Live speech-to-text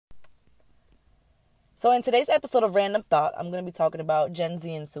So in today's episode of Random Thought, I'm going to be talking about Gen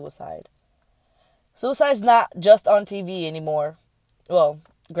Z and suicide. Suicide's not just on TV anymore. Well,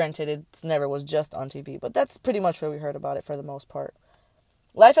 granted, it never was just on TV, but that's pretty much where we heard about it for the most part.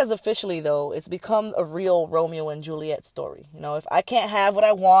 Life has officially, though, it's become a real Romeo and Juliet story. You know, if I can't have what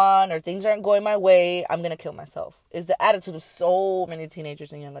I want or things aren't going my way, I'm going to kill myself. Is the attitude of so many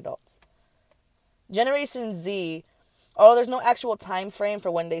teenagers and young adults. Generation Z, although there's no actual time frame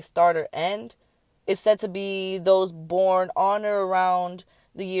for when they start or end, it's said to be those born on or around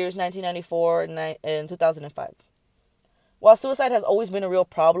the years 1994 and 2005. While suicide has always been a real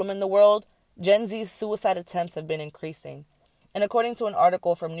problem in the world, Gen Z's suicide attempts have been increasing. And according to an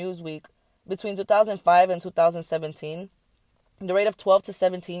article from Newsweek, between 2005 and 2017, the rate of 12 to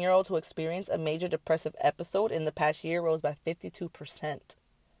 17-year-olds who experienced a major depressive episode in the past year rose by 52%.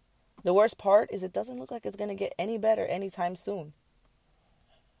 The worst part is it doesn't look like it's going to get any better anytime soon.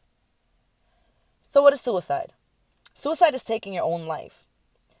 So what is suicide? Suicide is taking your own life.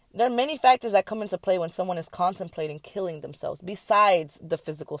 There are many factors that come into play when someone is contemplating killing themselves, besides the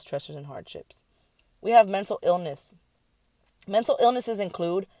physical stressors and hardships. We have mental illness. Mental illnesses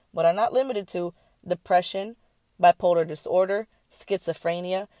include, but are not limited to, depression, bipolar disorder,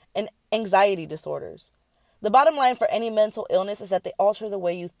 schizophrenia, and anxiety disorders. The bottom line for any mental illness is that they alter the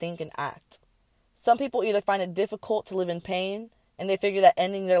way you think and act. Some people either find it difficult to live in pain, and they figure that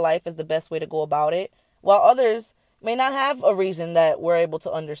ending their life is the best way to go about it, while others may not have a reason that we're able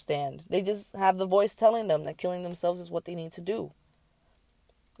to understand. They just have the voice telling them that killing themselves is what they need to do.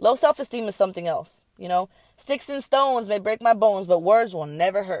 Low self-esteem is something else. You know, sticks and stones may break my bones, but words will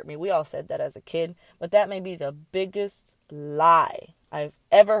never hurt me. We all said that as a kid, but that may be the biggest lie I've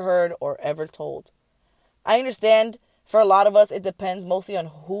ever heard or ever told. I understand for a lot of us it depends mostly on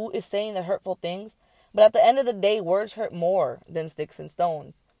who is saying the hurtful things, but at the end of the day, words hurt more than sticks and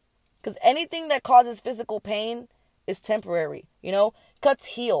stones. Because anything that causes physical pain is temporary, you know? Cuts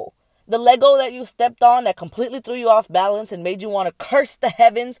heal. The Lego that you stepped on that completely threw you off balance and made you want to curse the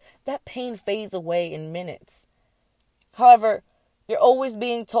heavens, that pain fades away in minutes. However, you're always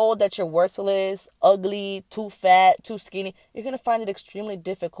being told that you're worthless, ugly, too fat, too skinny. You're going to find it extremely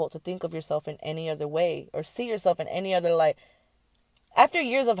difficult to think of yourself in any other way or see yourself in any other light. After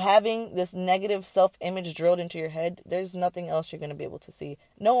years of having this negative self-image drilled into your head, there's nothing else you're going to be able to see.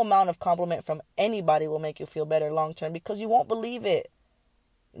 No amount of compliment from anybody will make you feel better long term because you won't believe it.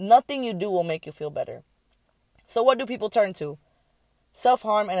 Nothing you do will make you feel better. So what do people turn to?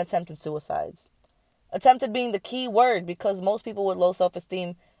 Self-harm and attempted suicides. Attempted being the key word because most people with low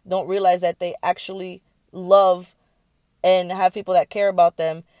self-esteem don't realize that they actually love and have people that care about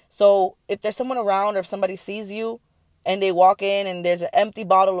them. So if there's someone around or if somebody sees you, and they walk in and there's an empty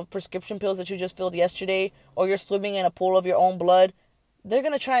bottle of prescription pills that you just filled yesterday, or you're swimming in a pool of your own blood, they're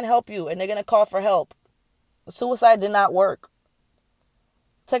going to try and help you and they're going to call for help. Suicide did not work.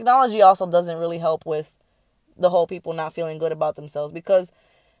 Technology also doesn't really help with the whole people not feeling good about themselves because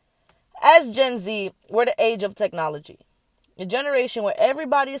as Gen Z, we're the age of technology. A generation where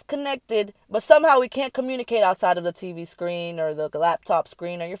everybody is connected, but somehow we can't communicate outside of the TV screen or the laptop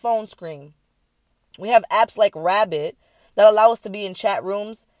screen or your phone screen. We have apps like Rabbit that allow us to be in chat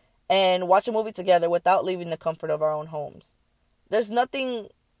rooms and watch a movie together without leaving the comfort of our own homes. There's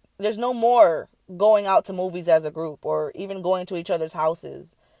no more going out to movies as a group or even going to each other's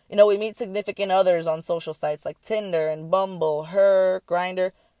houses. You know, we meet significant others on social sites like Tinder and Bumble, Her,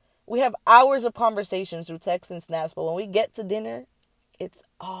 Grindr. We have hours of conversations through texts and snaps, but when we get to dinner, it's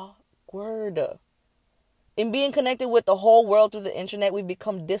awkward. In being connected with the whole world through the internet, we've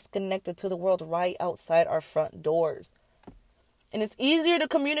become disconnected to the world right outside our front doors. And it's easier to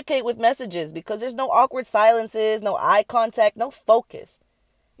communicate with messages because there's no awkward silences, no eye contact, no focus.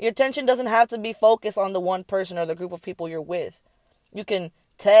 Your attention doesn't have to be focused on the one person or the group of people you're with. You can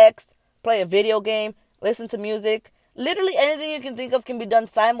text, play a video game, listen to music. Literally anything you can think of can be done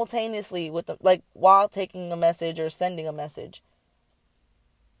simultaneously while taking a message or sending a message.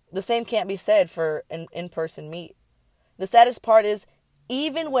 The same can't be said for an in-person meet. The saddest part is,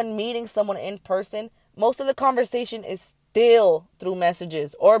 even when meeting someone in person, most of the conversation is still through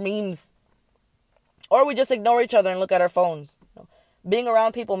messages or memes. Or we just ignore each other and look at our phones. Being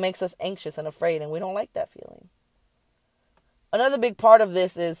around people makes us anxious and afraid, and we don't like that feeling. Another big part of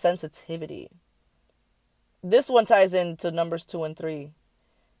this is sensitivity. This one ties into numbers 2 and 3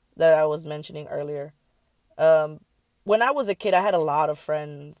 that I was mentioning earlier. When I was a kid, I had a lot of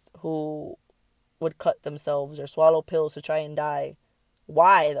friends who would cut themselves or swallow pills to try and die.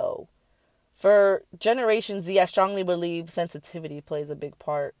 Why, though? For Generation Z, I strongly believe sensitivity plays a big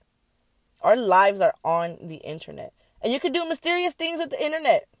part. Our lives are on the internet. And you can do mysterious things with the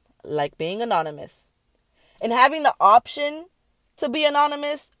internet, like being anonymous. And having the option to be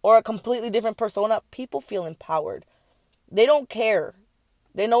anonymous or a completely different persona, people feel empowered. They don't care.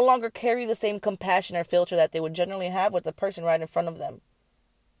 They no longer carry the same compassion or filter that they would generally have with the person right in front of them.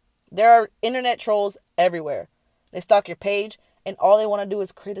 There are internet trolls everywhere. They stalk your page, and all they want to do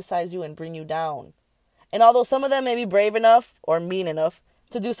is criticize you and bring you down. And although some of them may be brave enough or mean enough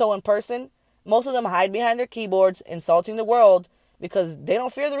to do so in person, most of them hide behind their keyboards, insulting the world because they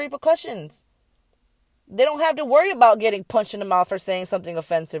don't fear the repercussions. They don't have to worry about getting punched in the mouth for saying something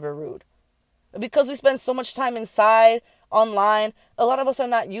offensive or rude. But because we spend so much time inside, online, a lot of us are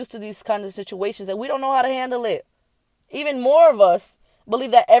not used to these kinds of situations and we don't know how to handle it. Even more of us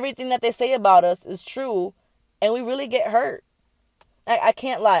believe that everything that they say about us is true and we really get hurt. I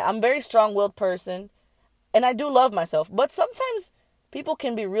can't lie. I'm a very strong-willed person and I do love myself. But sometimes people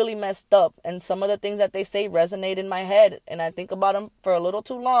can be really messed up and some of the things that they say resonate in my head and I think about them for a little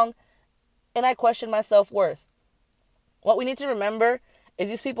too long and I question my self-worth. What we need to remember is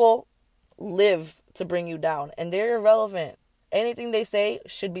these people live to bring you down and they're irrelevant. Anything they say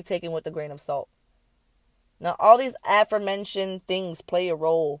should be taken with a grain of salt. Now, all these aforementioned things play a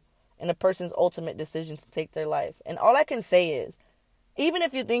role in a person's ultimate decision to take their life. And all I can say is, even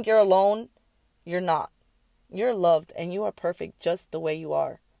if you think you're alone, you're not. You're loved and you are perfect just the way you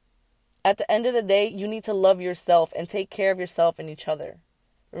are. At the end of the day, you need to love yourself and take care of yourself and each other.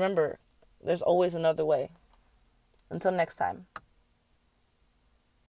 Remember, there's always another way. Until next time.